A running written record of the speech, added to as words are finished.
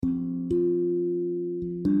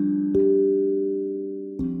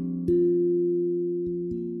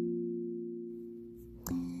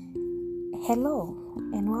Hello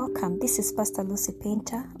and welcome. This is Pastor Lucy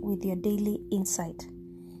Painter with your daily insight.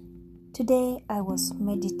 Today I was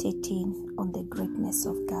meditating on the greatness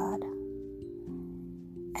of God,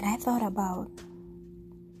 and I thought about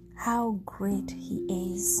how great He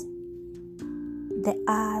is. The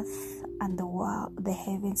earth and the world, the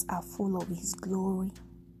heavens are full of His glory.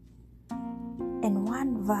 And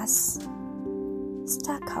one verse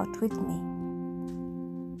stuck out with me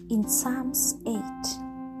in Psalms 8.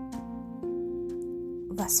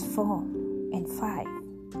 Verse 4 and 5.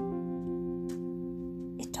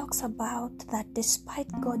 It talks about that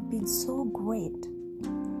despite God being so great,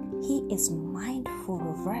 He is mindful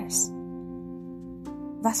of us.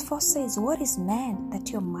 Verse 4 says, "What is man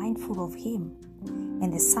that you're mindful of him,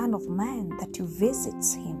 and the Son of Man that you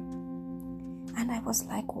visits him?" And I was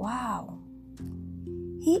like, wow,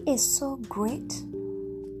 He is so great.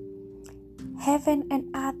 Heaven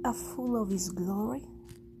and earth are full of His glory.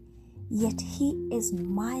 Yet He is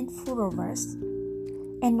mindful of us.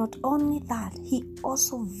 And not only that, He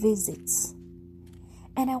also visits.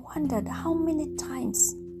 And I wondered, how many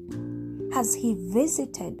times has He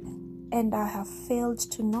visited and I have failed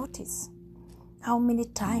to notice? How many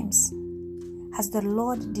times has the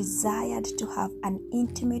Lord desired to have an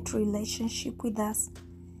intimate relationship with us,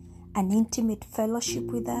 an intimate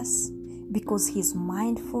fellowship with us, because He's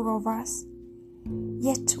mindful of us?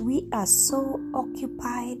 Yet we are so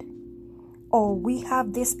occupied, or we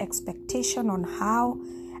have this expectation on how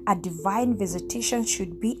a divine visitation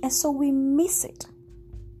should be, and so we miss it.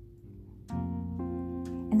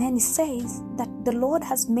 And then He says that the Lord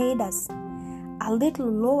has made us a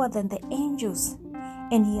little lower than the angels,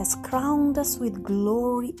 and He has crowned us with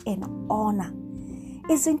glory and honor.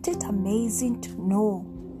 Isn't it amazing to know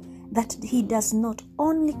that He does not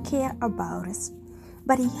only care about us,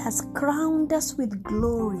 but He has crowned us with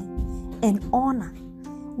glory and honor?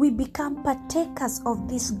 We become partakers of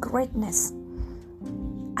this greatness.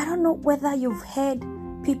 I don't know whether you've had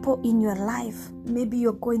people in your life, maybe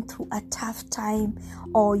you're going through a tough time,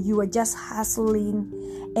 or you are just hustling,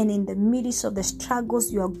 and in the midst of the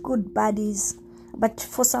struggles you are good buddies, but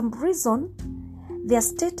for some reason their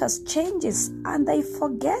status changes and they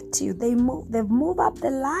forget you. They've moved up the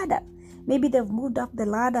ladder. Maybe they've moved up the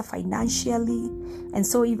ladder financially, and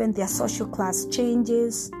so even their social class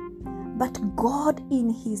changes. But God, in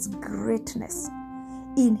His greatness,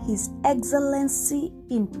 in His excellency,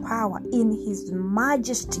 in power, in His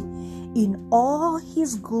majesty, in all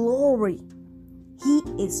His glory, He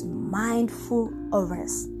is mindful of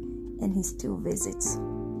us, and He still visits.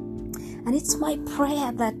 And it's my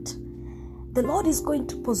prayer that the Lord is going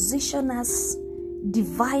to position us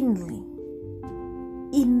divinely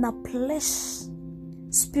in a place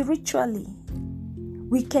spiritually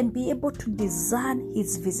we can be able to discern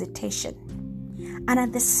His visitation. And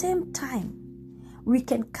at the same time, we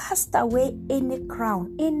can cast away any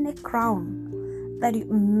crown that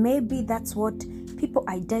maybe that's what people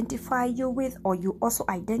identify you with, or you also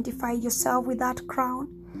identify yourself with that crown.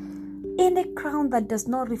 Any crown that does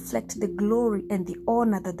not reflect the glory and the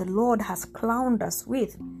honor that the Lord has crowned us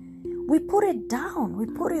with, we put it down, we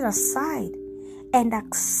put it aside, and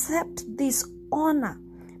accept this honor.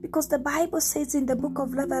 Because the Bible says in the book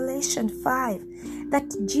of Revelation 5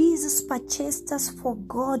 that Jesus purchased us for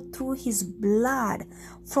God through His blood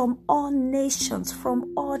from all nations,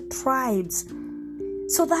 from all tribes,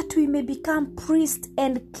 so that we may become priests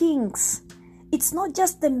and kings. It's not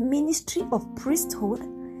just the ministry of priesthood,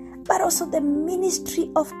 but also the ministry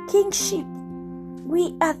of kingship.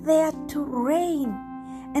 We are there to reign.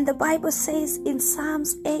 And the Bible says in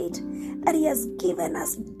Psalms 8 that He has given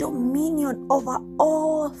us dominion over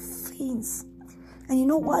all things. And you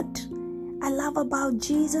know what I love about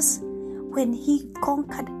Jesus? When He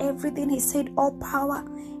conquered everything, He said, "All power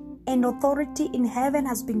and authority in heaven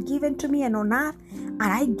has been given to me and on earth, and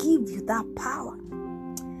I give you that power."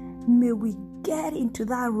 May we get into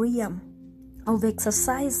that realm of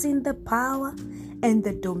exercising the power and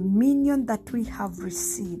the dominion that we have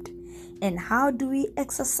received. And how do we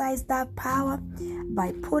exercise that power?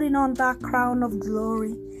 By putting on that crown of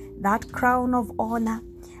glory, that crown of honor,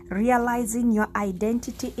 realizing your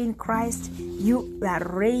identity in Christ. You are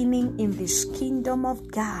reigning in this kingdom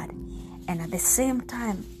of God. And at the same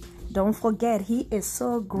time, don't forget, He is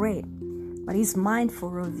so great, but He's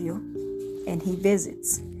mindful of you, and He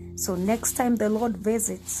visits. So next time the Lord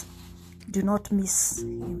visits, do not miss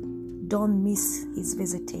Him. Don't miss His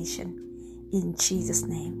visitation. In Jesus'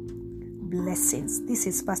 name. Blessings. This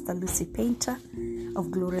is Pastor Lucy Painter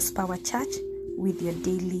of Glorious Power Church with your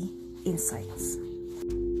daily insights.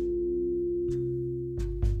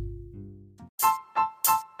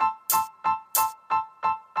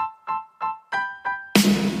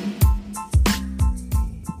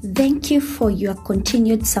 Thank you for your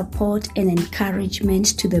continued support and encouragement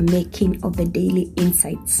to the making of the Daily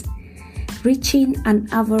Insights, reaching an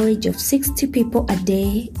average of 60 people a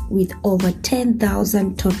day with over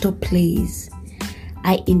 10,000 total plays.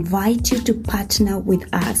 I invite you to partner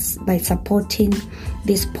with us by supporting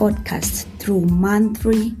this podcast through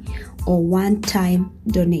monthly or one-time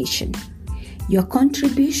donation. Your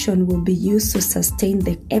contribution will be used to sustain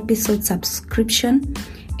the episode subscription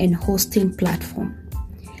and hosting platform.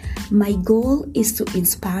 My goal is to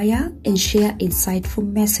inspire and share insightful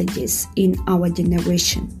messages in our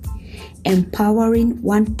generation, empowering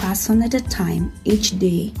one person at a time each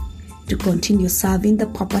day to continue serving the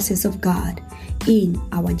purposes of God in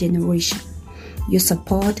our generation. Your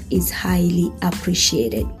support is highly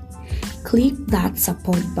appreciated. Click that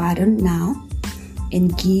support button now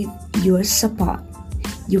and give your support.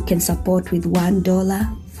 You can support with $1,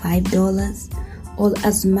 $5, or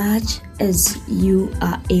as much as you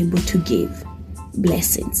are able to give.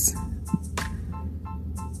 Blessings.